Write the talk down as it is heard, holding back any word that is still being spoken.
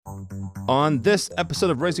On this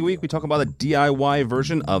episode of ResiWeek, we talk about a DIY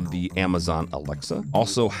version of the Amazon Alexa.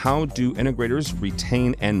 Also, how do integrators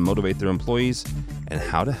retain and motivate their employees, and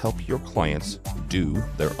how to help your clients do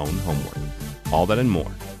their own homework. All that and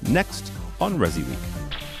more next on ResiWeek.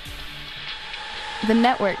 The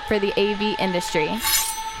network for the AV industry.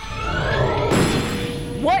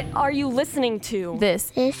 What are you listening to?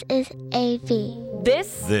 This is AV.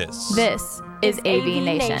 This is AV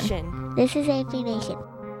Nation. This is AV Nation.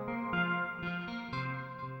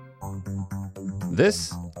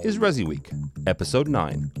 This is ResiWeek, Episode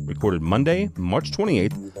 9, recorded Monday, March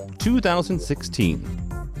 28th,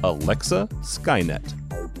 2016. Alexa Skynet.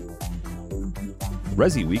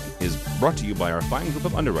 ResiWeek is brought to you by our fine group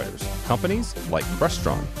of underwriters, companies like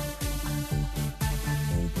Crestron.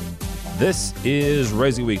 This is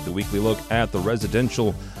ResiWeek, the weekly look at the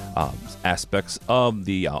residential aspects of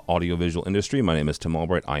the audiovisual industry. My name is Tim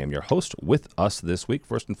Albright. I am your host. With us this week,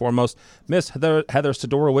 first and foremost, Miss Heather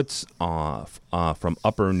Sidorowicz from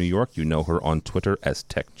Upper New York. You know her on Twitter as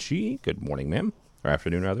TechG. Good morning, ma'am. Or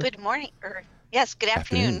afternoon, rather. Good morning. Yes, good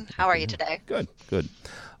afternoon. How are you today? Good.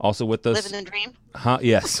 Also with us... Living the dream?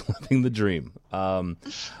 Yes, living the dream.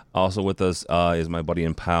 Also with us is my buddy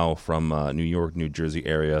and pal from New York, New Jersey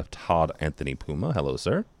area, Todd Anthony Puma. Hello,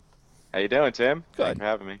 sir. How you doing, Tim? Good. Thanks for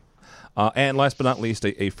having me. And last but not least,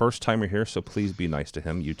 a first-timer here, so please be nice to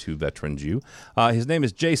him, you two veterans, you. His name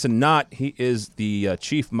is Jason Knott. He is the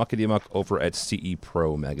chief muckety-muck over at CE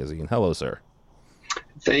Pro magazine. Hello, sir.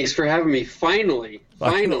 Thanks for having me. Finally,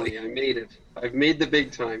 I made it. I've made the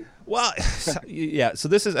big time. Well, yeah, so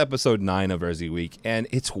this is episode 9 of ResiWeek, and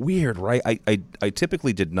it's weird, right? I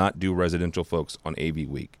typically did not do residential folks on AV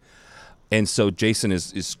Week. And so Jason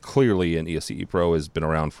is clearly, and CE Pro has been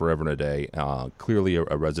around forever and a day, clearly a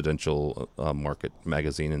residential market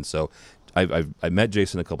magazine. And so I met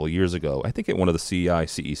Jason a couple of years ago, I think at one of the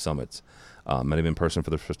CE Summits. Met him in person for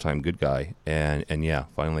the first time, good guy. And yeah,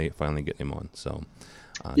 finally getting him on. So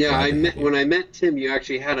yeah, when I met Tim, you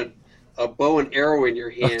actually had a bow and arrow in your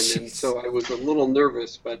hand, and so I was a little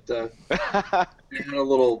nervous, but you had a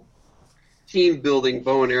little team-building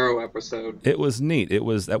bow and arrow episode. It was neat. That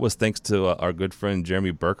was thanks to our good friend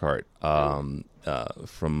Jeremy Burkhart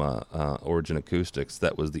from Origin Acoustics.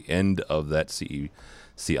 That was the end of that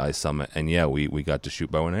CI Summit, and yeah, we got to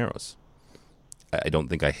shoot bow and arrows. I don't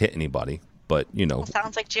think I hit anybody, but you know. Well,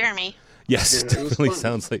 sounds like Jeremy. Yes, it definitely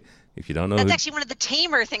sounds like. If you don't know, that's actually one of the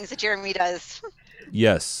tamer things that Jeremy does.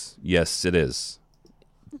 Yes, it is.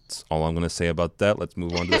 That's all I'm going to say about that. Let's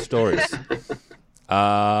move on to the stories.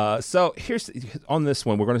 So here's on this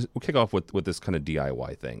one, we'll kick off with this kind of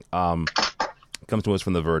DIY thing. It comes to us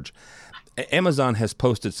from The Verge. Amazon has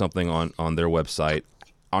posted something on their website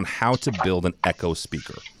on how to build an Echo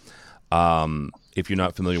speaker. If you're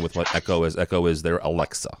not familiar with what Echo is their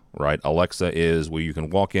Alexa, right? Alexa is where you can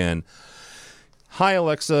walk in. Hi,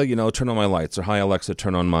 Alexa, turn on my lights, or hi, Alexa,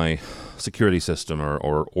 turn on my security system,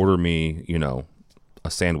 or order me,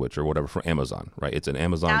 a sandwich or whatever from Amazon, right? It's an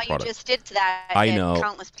Amazon product. Now you just did that I know. in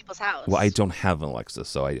countless people's house. Well, I don't have an Alexa,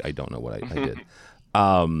 so I don't know what I did.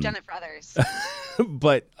 Done it for others.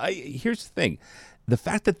 But here's the thing. The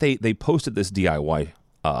fact that they posted this DIY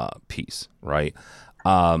piece, right,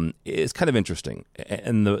 is kind of interesting.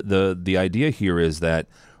 And the idea here is that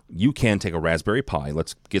you can take a Raspberry Pi.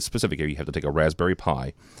 Let's get specific here. You have to take a Raspberry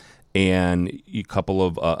Pi and a couple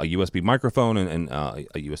of a USB microphone and a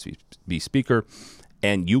USB speaker,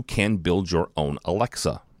 and you can build your own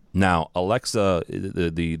Alexa. Now, Alexa,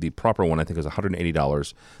 the proper one, I think, is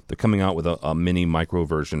 $180. They're coming out with a mini micro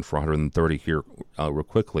version for $130 here real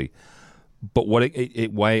quickly. But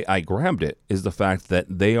why I grabbed it is the fact that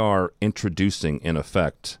they are introducing, in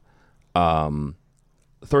effect,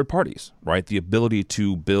 third parties, right? The ability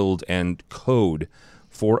to build and code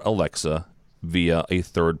for Alexa via a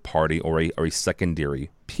third party or a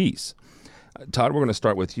secondary piece. Todd, we're going to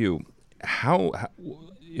start with you. How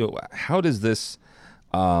does this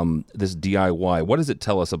DIY? What does it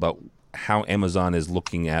tell us about how Amazon is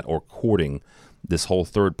looking at or courting this whole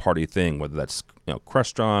third party thing? Whether that's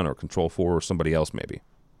Crestron or Control4 or somebody else, maybe.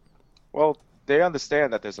 Well, they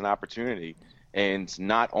understand that there's an opportunity, and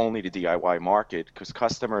not only the DIY market, because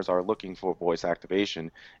customers are looking for voice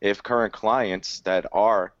activation. If current clients that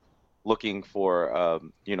are looking for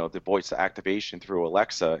the voice activation through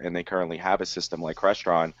Alexa, and they currently have a system like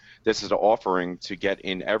Crestron, this is an offering to get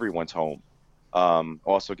in everyone's home.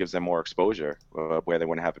 Also gives them more exposure where they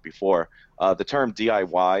wouldn't have it before. The term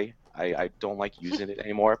DIY, I don't like using it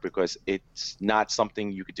anymore because it's not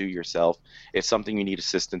something you could do yourself. It's something you need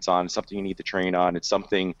assistance on. It's something you need to train on. It's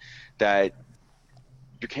something that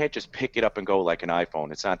you can't just pick it up and go like an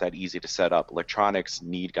iPhone. It's not that easy to set up. Electronics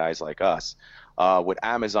need guys like us. What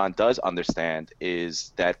Amazon does understand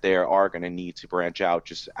is that they are going to need to branch out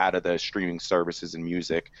just out of the streaming services and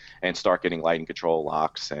music and start getting lighting control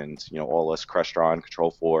locks and, you know, all us Crestron,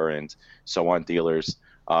 Control 4, and so on dealers,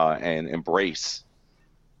 and embrace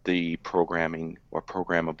the programming or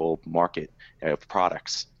programmable market of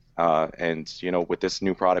products. And, you know, with this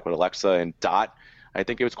new product with Alexa and Dot, I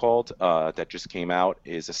think it was called, that just came out,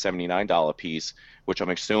 is a $79 piece, which I'm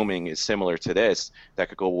assuming is similar to this, that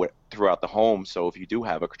could go throughout the home. So if you do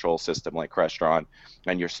have a control system like Crestron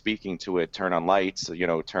and you're speaking to it, turn on lights, you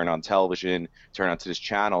know, turn on television, turn on to this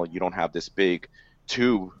channel, you don't have this big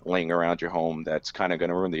tube laying around your home that's kind of going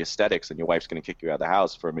to ruin the aesthetics, and your wife's going to kick you out of the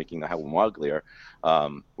house for making the home uglier,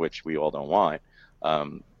 which we all don't want.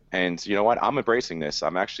 And you know what? I'm embracing this.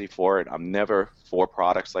 I'm actually for it. I'm never for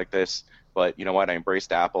products like this. But you know what? I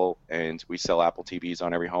embraced Apple, and we sell Apple TVs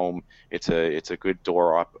on every home. It's a good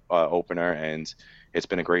door opener, and it's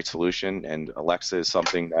been a great solution. And Alexa is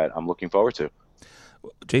something that I'm looking forward to.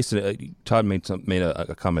 Jason, Todd made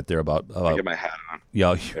a comment there about. I get my hat on.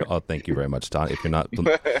 Yeah. Oh, thank you very much, Todd. If you're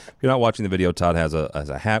not watching the video, Todd has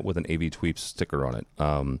a hat with an AV Tweeps sticker on it.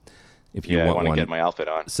 If you want to get my outfit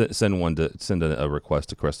on, send a request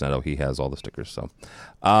to Chris Netto. He has all the stickers. So.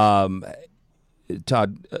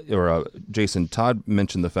 Todd or Jason, Todd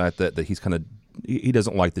mentioned the fact that he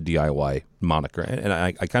doesn't like the DIY moniker, and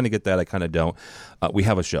I kind of get that. I kind of don't. We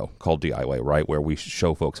have a show called DIY, right, where we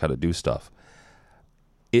show folks how to do stuff.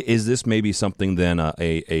 Is this maybe something then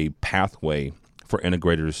a pathway for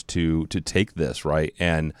integrators to take this, right,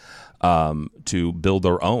 and to build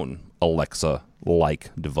their own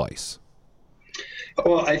Alexa-like device?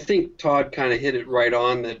 Well, I think Todd kind of hit it right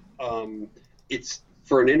on that. It's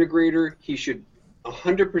for an integrator, he should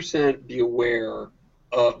 100% be aware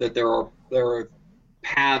that there are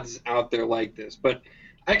paths out there like this. But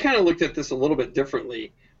I kind of looked at this a little bit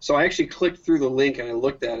differently. So I actually clicked through the link and I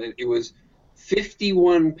looked at it. It was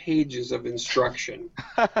 51 pages of instruction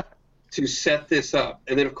to set this up.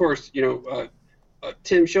 And then, of course, you know,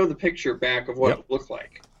 Tim showed the picture back of what it looked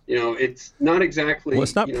like. You know, it's not exactly. Well,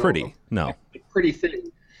 it's not pretty. No. A pretty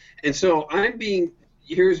thing. And so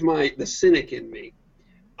here's the cynic in me.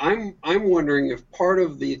 I'm wondering if part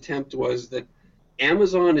of the attempt was that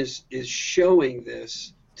Amazon is showing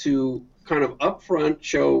this to kind of upfront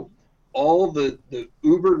show all the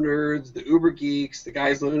Uber nerds, the Uber geeks, the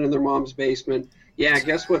guys living in their mom's basement. Yeah,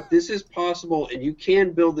 guess what? This is possible, and you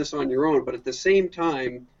can build this on your own. But at the same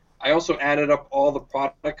time, I also added up all the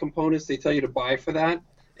product components they tell you to buy for that,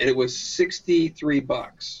 and it was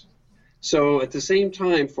 $63. So at the same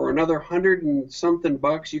time, for another $100 and something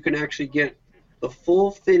bucks, you can actually get the full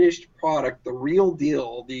finished product, the real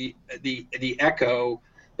deal, the Echo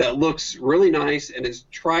that looks really nice and is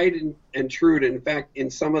tried and true. And in fact, in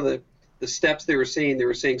some of the steps they were saying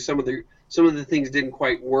some of the things didn't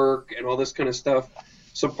quite work and all this kind of stuff.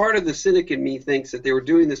 So part of the cynic in me thinks that they were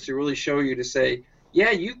doing this to really show you, to say, yeah,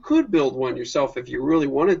 you could build one yourself if you really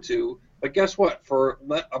wanted to, but guess what? For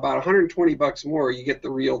about $120 more, you get the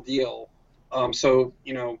real deal. So,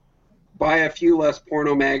 you know, buy a few less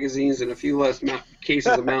porno magazines and a few less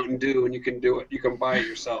cases of Mountain Dew, and you can do it. You can buy it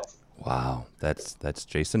yourself. Wow, that's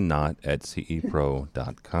Jason Knott at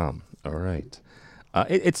cepro.com. All right,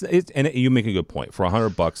 and you make a good point. For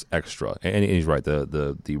 $100 extra, and he's right.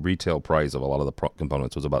 The retail price of a lot of the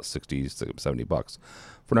components was about $60-$70.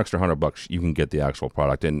 For an extra $100, you can get the actual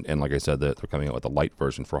product, and like I said, they're coming out with a light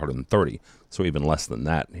version for $130. So even less than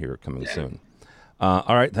that here coming soon.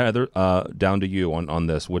 All right, Heather, down to you on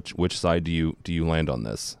this. Which side do you land on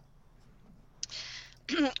this?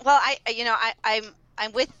 Well,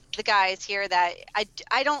 I'm with the guys here that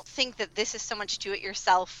I don't think that this is so much do it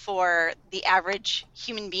yourself for the average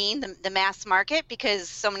human being, the mass market, because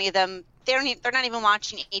so many of them they're not even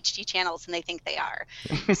watching HD channels and they think they are.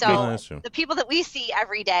 So the people that we see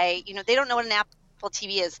every day, you know, they don't know what an Apple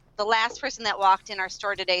TV is. The last person that walked in our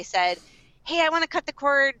store today said, "Hey, I want to cut the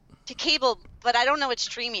cord to cable, but I don't know what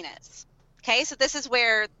streaming is." Okay, so this is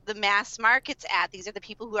where the mass market's at. These are the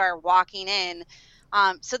people who are walking in.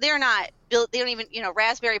 So they're not built. They don't even, you know,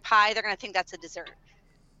 Raspberry Pi. They're going to think that's a dessert.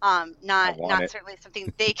 Not certainly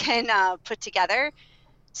something they can put together.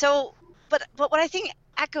 So, but what I think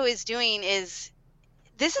Echo is doing is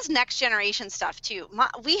this is next generation stuff too.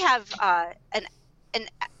 We have an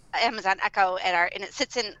Amazon Echo and it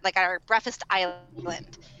sits in like our breakfast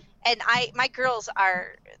island. And my girls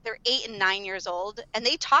they're 8 and 9 years old, and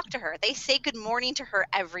they talk to her. They say good morning to her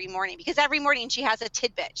every morning, because every morning she has a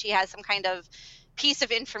tidbit. She has some kind of piece of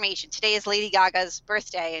information. Today is Lady Gaga's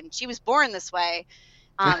birthday, and she was born this way.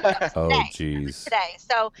 Oh, geez. Today.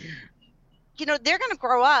 So, they're going to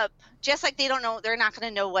grow up just like they're not going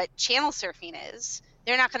to know what channel surfing is.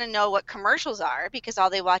 They're not going to know what commercials are because all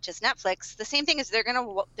they watch is Netflix. The same thing is they're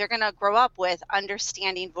going to grow up with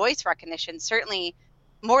understanding voice recognition, certainly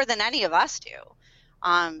more than any of us do.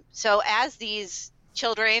 So as these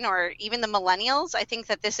children or even the millennials, I think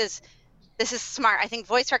that this is smart. I think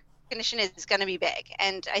voice recognition is going to be big,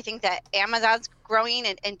 and I think that Amazon's growing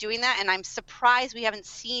and doing that. And I'm surprised we haven't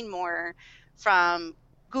seen more from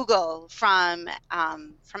Google, from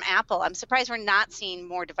Apple. I'm surprised we're not seeing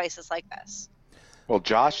more devices like this. Well,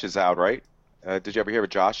 Josh is out, right? Did you ever hear of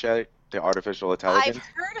Josh yet? The artificial intelligence? I've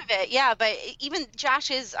heard of it, yeah, but even Josh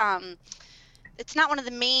is it's not one of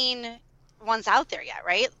the main ones out there yet,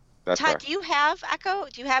 right? That's Todd, correct. do you have Echo?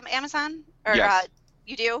 Do you have Amazon? Or, Yes.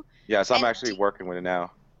 You do? Yes, I'm And actually working with it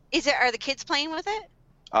now. Are the kids playing with it?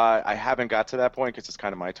 I haven't got to that point because it's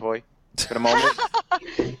kind of my toy for the moment.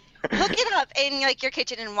 Look it up in your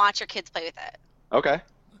kitchen and watch your kids play with it. Okay.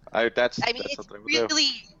 That's It's something we'll do.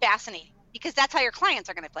 really fascinating because that's how your clients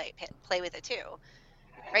are going to play with it too,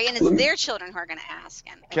 right? And it's their children who are going to ask.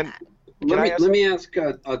 Let me ask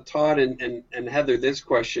Todd and Heather this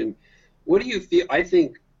question. What do you feel? I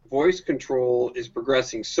think voice control is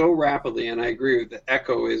progressing so rapidly, and I agree with the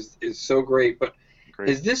Echo is so great, but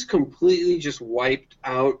has this completely just wiped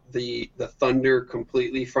out the thunder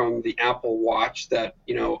completely from the Apple Watch that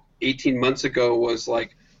 18 months ago was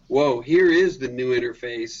like, whoa, here is the new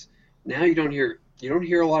interface. Now you don't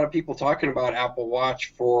hear a lot of people talking about Apple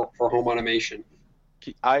Watch for home automation.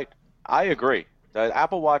 I agree. The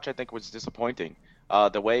Apple Watch, I think, was disappointing.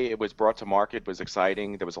 The way it was brought to market was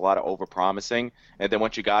exciting. There was a lot of over-promising, and then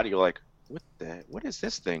once you got it, you're like, what is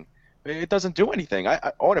this thing? It doesn't do anything.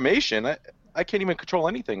 Automation, I can't even control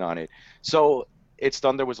anything on it. So its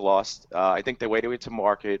thunder was lost. I think the way it to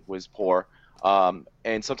market was poor.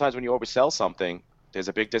 And sometimes when you oversell something, there's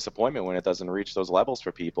a big disappointment when it doesn't reach those levels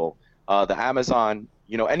for people. The Amazon,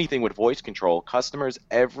 anything with voice control, customers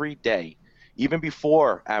every day, even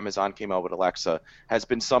before Amazon came out with Alexa, has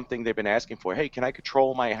been something they've been asking for. Hey, can I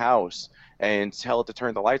control my house and tell it to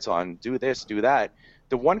turn the lights on, do this, do that?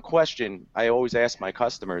 The one question I always ask my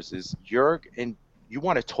customers is, you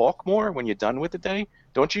want to talk more when you're done with the day?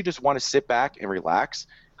 Don't you just want to sit back and relax?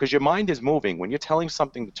 Because your mind is moving. When you're telling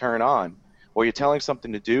something to turn on or you're telling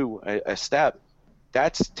something to do a step,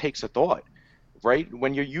 that takes a thought, right?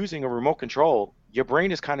 When you're using a remote control, your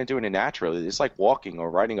brain is kind of doing it naturally. It's like walking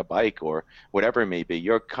or riding a bike or whatever it may be.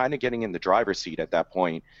 You're kind of getting in the driver's seat at that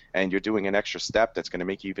point, and you're doing an extra step that's going to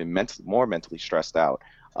make you even more mentally stressed out.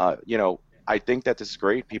 I think that this is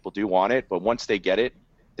great. People do want it, but once they get it,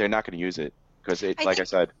 they're not going to use it because I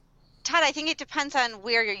said. Todd, I think it depends on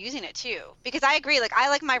where you're using it too. Because I agree, I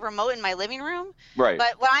like my remote in my living room. Right.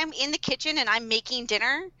 But when I'm in the kitchen and I'm making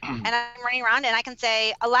dinner and I'm running around and I can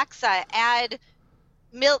say, Alexa, add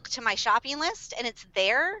milk to my shopping list, and it's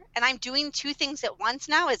there, and I'm doing two things at once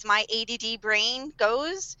now as my ADD brain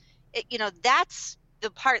goes, that's the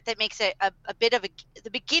part that makes it a bit of the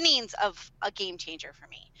beginnings of a game changer for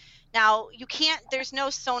me. Now, there's no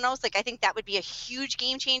Sonos. I think that would be a huge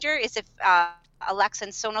game changer is if Alexa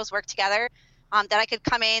and Sonos work together, that I could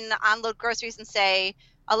come in, unload groceries and say,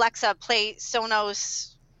 Alexa, play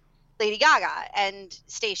Sonos Lady Gaga and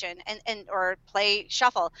station and or play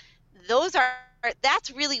shuffle. That's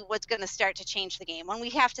really what's going to start to change the game when we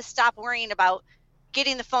have to stop worrying about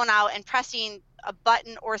getting the phone out and pressing a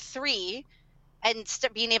button or three and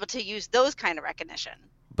being able to use those kind of recognition.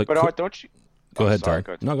 But don't you go ahead, sorry,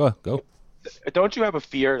 Todd. No, go. Don't you have a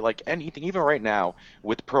fear, like anything, even right now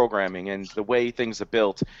with programming and the way things are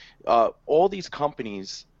built, all these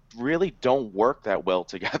companies really don't work that well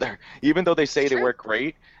together, even though they say they work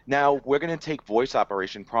great. Now we're going to take voice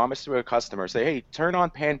operation, promise to a customer, say, hey, turn on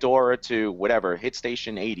Pandora to whatever, hit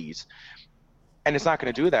station 80s. And it's not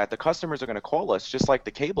going to do that. The customers are going to call us just like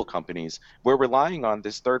the cable companies. We're relying on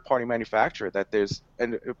this third-party manufacturer that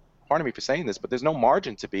and pardon me for saying this, but there's no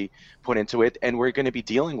margin to be put into it, and we're going to be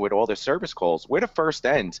dealing with all the service calls. We're the first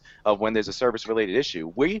end of when there's a service-related issue.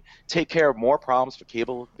 We take care of more problems for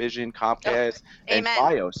Cablevision, Comcast, and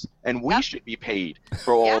Fios, and we should be paid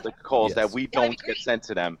for all the calls that we don't get sent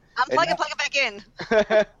to them. Plug it back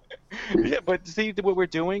in. Yeah, but see what we're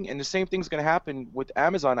doing, and the same thing's going to happen with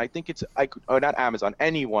Amazon. I think not Amazon,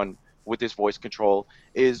 anyone with this voice control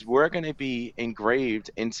is we're going to be engraved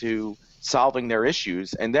into solving their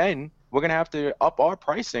issues, and then we're going to have to up our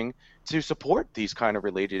pricing to support these kind of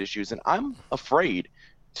related issues. And I'm afraid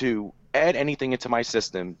to add anything into my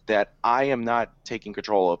system that I am not taking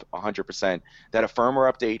control of 100%, that a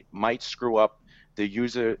firmware update might screw up the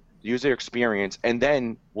user experience, and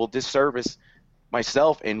then will disservice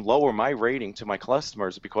myself and lower my rating to my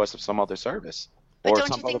customers because of some other service But or don't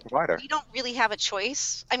some you other think provider. we don't really have a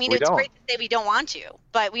choice? I mean, We it's don't. great to say we don't want to,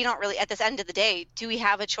 but we don't really. At this end of the day, do we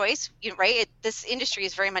have a choice? Right? This industry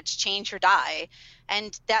is very much change or die,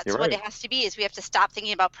 and that's You're what right. it has to be. Is we have to stop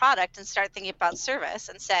thinking about product and start thinking about service,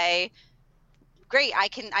 and say, great,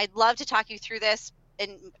 I'd love to talk you through this,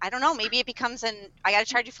 and I don't know, maybe it becomes I got to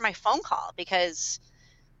charge you for my phone call because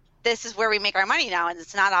this is where we make our money now, and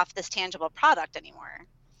it's not off this tangible product anymore.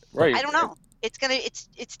 Right. I don't know.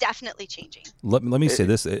 It's definitely changing. Let me say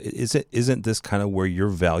this: isn't this kind of where your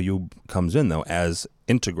value comes in, though, as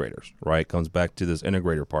integrators? Right, comes back to this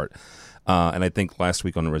integrator part. And I think last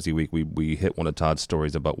week on ResiWeek, we hit one of Todd's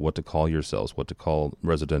stories about what to call yourselves, what to call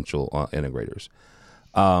residential integrators.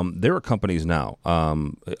 There are companies now.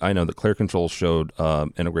 I know that Clear Control showed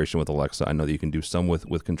integration with Alexa. I know that you can do some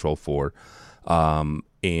with Control 4,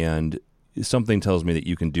 and something tells me that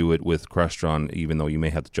you can do it with Crestron, even though you may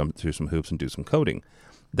have to jump through some hoops and do some coding.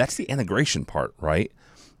 That's the integration part, right?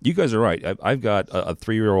 You guys are right. I've got a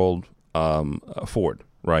 3-year-old Ford,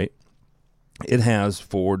 right? It has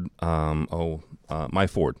Ford, my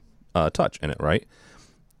Ford Touch in it, right?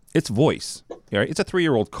 It's voice, right? It's a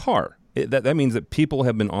 3-year-old car. That means that people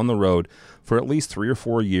have been on the road for at least 3 or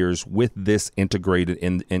 4 years with this integrated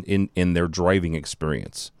in their driving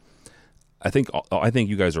experience. I think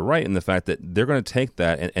you guys are right in the fact that they're going to take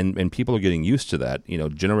that and people are getting used to that. You know,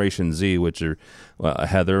 Generation Z, which are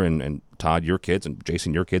Heather and Todd, your kids, and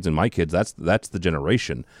Jason, your kids, and my kids. That's the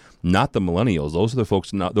generation, not the millennials. Those are the folks.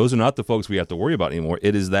 Those are not the folks we have to worry about anymore.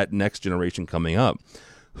 It is that next generation coming up,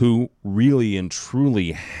 who really and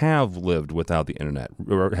truly have lived without the internet,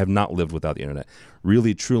 or have not lived without the internet.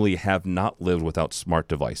 Really, truly have not lived without smart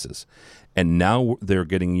devices, and now they're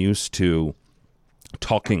getting used to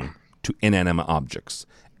talking to inanimate objects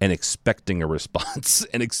and expecting a response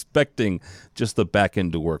and expecting just the back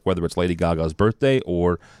end to work, whether it's Lady Gaga's birthday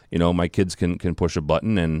or, my kids can push a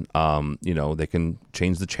button and, they can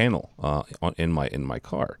change the channel in my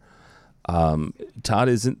car. Todd,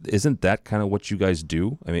 isn't that kind of what you guys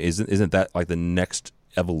do? I mean, isn't that like the next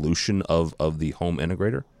evolution of the home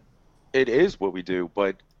integrator? It is what we do,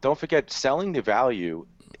 but don't forget, selling the value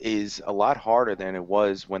is a lot harder than it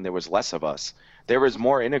was when there was less of us. There was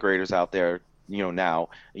more integrators out there, now.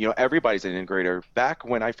 Everybody's an integrator. Back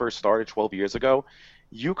when I first started 12 years ago,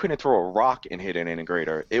 you couldn't throw a rock and hit an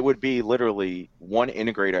integrator. It would be literally one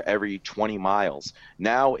integrator every 20 miles.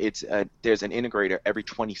 Now there's an integrator every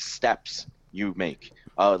 20 steps you make.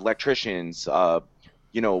 Electricians,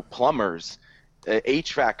 plumbers,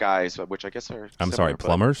 HVAC guys, which I guess are I'm similar, sorry,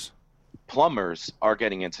 plumbers? Plumbers are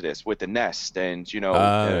getting into this with the Nest and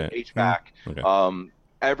HVAC. Okay.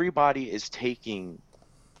 Everybody is taking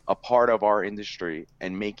a part of our industry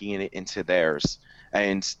and making it into theirs,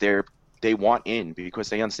 and they want in because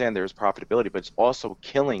they understand there's profitability, but it's also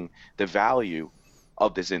killing the value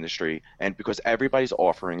of this industry. And because everybody's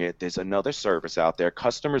offering it, there's another service out there.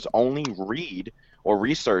 Customers only read or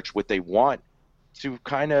research what they want to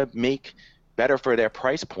kind of make better for their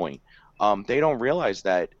price point. They don't realize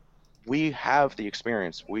that we have the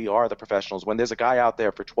experience. We are the professionals. When there's a guy out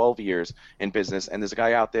there for 12 years in business and there's a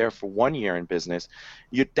guy out there for 1 year in business,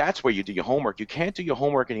 that's where you do your homework. You can't do your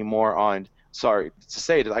homework anymore on, sorry to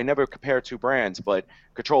say that I never compare two brands, but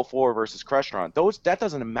Control 4 versus Crestron. That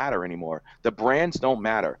doesn't matter anymore. The brands don't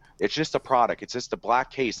matter. It's just a product. It's just a black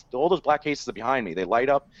case. All those black cases are behind me. They light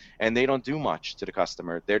up and they don't do much to the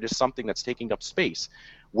customer. They're just something that's taking up space.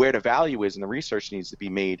 Where the value is and the research needs to be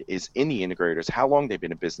made is in the integrators, how long they've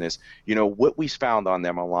been in business, what we found on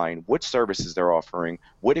them online, what services they're offering,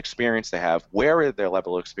 what experience they have, where is their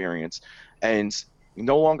level of experience, and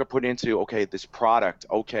no longer put into, okay, this product,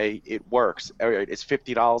 okay, it works. It's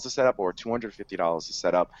 $50 to set up or $250 to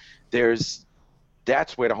set up.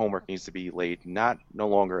 That's where the homework needs to be laid, no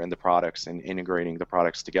longer in the products and integrating the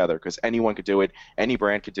products together, because anyone could do it, any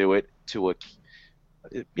brand could do it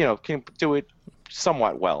can do it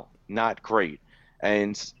somewhat well, not great.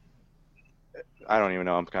 And I don't even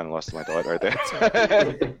know, I'm kind of lost in my thought right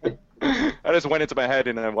there. I just went into my head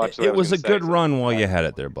and I watched it. It was a good run while you had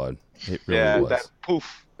it there, bud. It really was.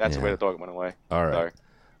 That's where the thought went away. All right. Sorry.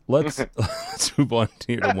 Let's move on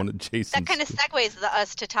to one of Jason's. That kind of segues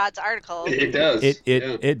us to Todd's article. It does.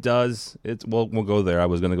 It does. We'll go there. I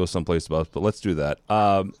was going to go someplace else, but let's do that.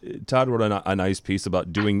 Todd wrote a nice piece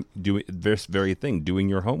about doing this very thing, doing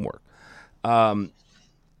your homework.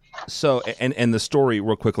 So and the story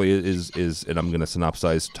real quickly is and I'm going to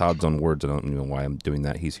synopsize Todd's own words. I don't even know why I'm doing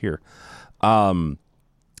that. He's here.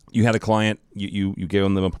 You had a client, you gave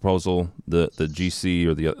them a proposal, the GC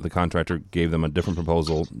or the contractor gave them a different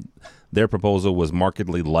proposal. Their proposal was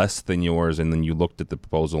markedly less than yours, and then you looked at the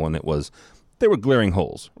proposal and there were glaring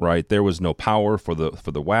holes, right? There was no power for the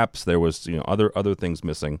WAPs. There was other things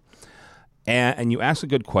missing. And you asked a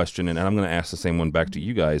good question, and I'm going to ask the same one back to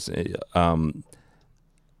you guys.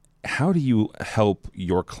 How do you help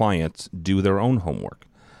your clients do their own homework?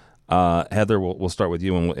 Heather, we'll start with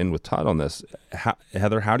you and end with Todd on this.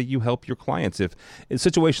 Heather, how do you help your clients if in a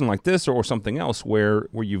situation like this or something else where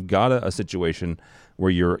you've got a situation where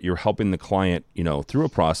you're helping the client, through a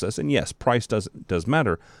process, and yes, price does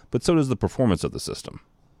matter, but so does the performance of the system.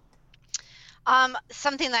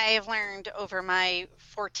 Something that I have learned over my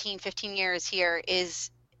 14, 15 years here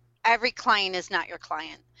is every client is not your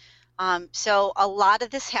client. So a lot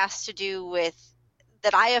of this has to do with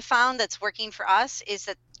that I have found that's working for us is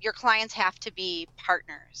that your clients have to be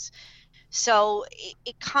partners. So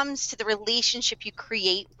it comes to the relationship you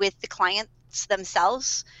create with the clients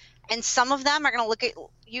themselves. And some of them are going to look at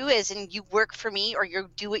you as in you work for me or you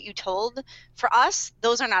do what you told. For us,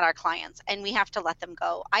 those are not our clients, and we have to let them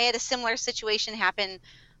go. I had a similar situation happen,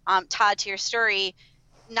 Todd, to your story,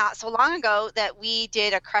 not so long ago that we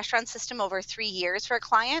did a crush run system over 3 years for a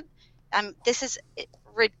client. This is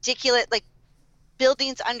ridiculous, like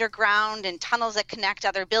buildings underground and tunnels that connect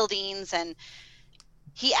other buildings, and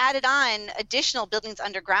he added on additional buildings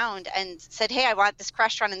underground and said, hey, I want this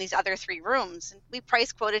crush run in these other 3 rooms. And we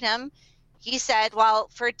price quoted him. He said, well,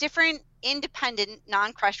 for a different independent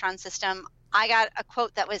non-crush run system, I got a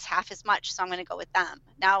quote that was half as much, so I'm going to go with them.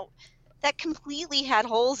 Now, that completely had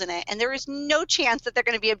holes in it, and there is no chance that they're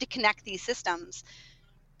going to be able to connect these systems.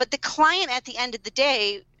 But the client at the end of the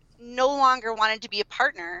day no longer wanted to be a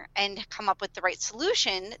partner and come up with the right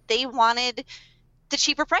solution. They wanted the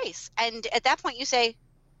cheaper price. And at that point you say,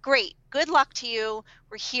 great, good luck to you.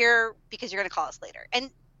 We're here because you're going to call us later.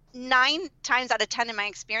 And 9 times out of 10 in my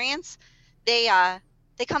experience, they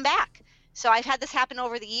come back. So I've had this happen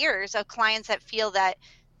over the years of clients that feel that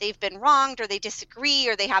they've been wronged or they disagree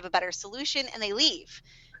or they have a better solution and they leave.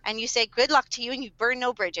 And you say, good luck to you, and you burn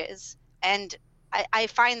no bridges. And I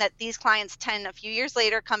find that these clients tend a few years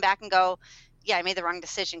later come back and go, yeah, I made the wrong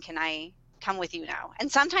decision. Can I come with you now?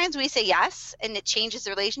 And sometimes we say yes, and it changes the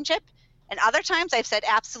relationship. And other times I've said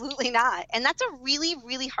absolutely not. And that's a really,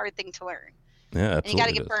 really hard thing to learn. Yeah, absolutely. And you got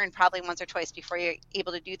to get burned probably once or twice before you're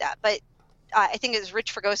able to do that. But I think it was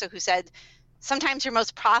Rich Fregoso who said, sometimes your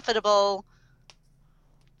most profitable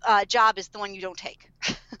job is the one you don't take.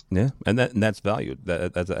 Yeah, and that's valued.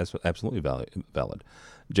 That's absolutely valid.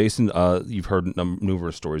 Jason, you've heard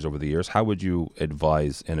numerous stories over the years. How would you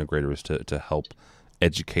advise integrators to help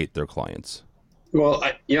educate their clients? Well,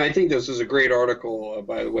 I think this is a great article,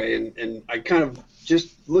 by the way, and I kind of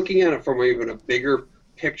just looking at it from even a bigger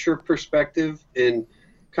picture perspective and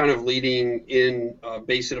kind of leading in,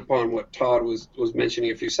 based upon what Todd was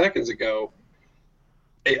mentioning a few seconds ago.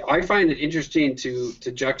 I find it interesting to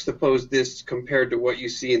juxtapose this compared to what you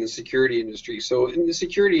see in the security industry. So in the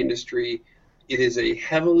security industry, it is a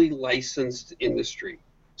heavily licensed industry.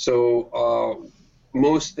 So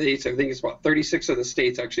most states, I think it's about 36 of the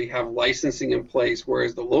states actually have licensing in place,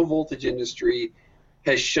 whereas the low voltage industry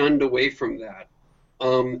has shunned away from that.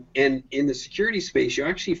 And in the security space, you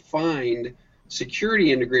actually find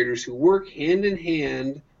security integrators who work hand in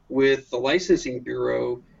hand with the licensing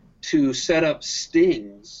bureau to set up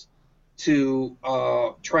stings to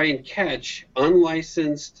try and catch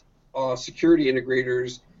unlicensed security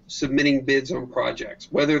integrators submitting bids on projects,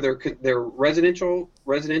 whether they're residential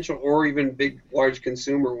or even big, large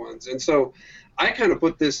consumer ones. And so I kind of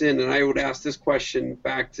put this in, and I would ask this question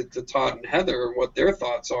back to Todd and Heather and what their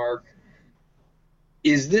thoughts are.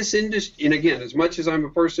 Is this industry, and again, as much as I'm a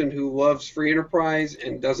person who loves free enterprise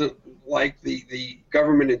and doesn't like the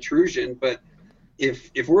government intrusion, but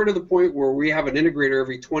if we're to the point where we have an integrator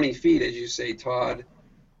every 20 feet, as you say, Todd,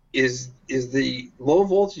 is the low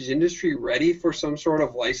voltage industry ready for some sort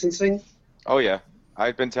of licensing? Oh yeah,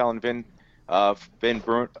 I've been telling Vin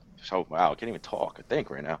Bruno. So wow, I can't even talk. I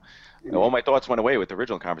think right now. All my thoughts went away with the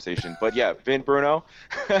original conversation. But yeah, Vin Bruno,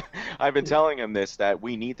 I've been telling him that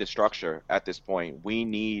we need the structure at this point. We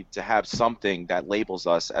need to have something that labels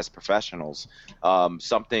us as professionals,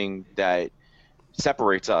 something that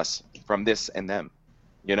separates us from this and them.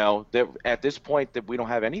 At this point that we don't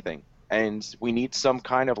have anything. And we need some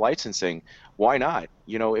kind of licensing. Why not?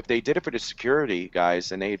 If they did it for the security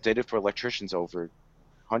guys and they did it for electricians over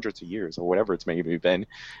hundreds of years or whatever it's maybe been,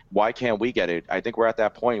 why can't we get it? I think we're at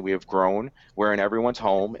that point. We have grown. We're in everyone's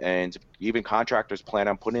home, and even contractors plan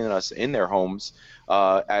on putting us in their homes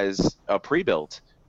as a pre-built.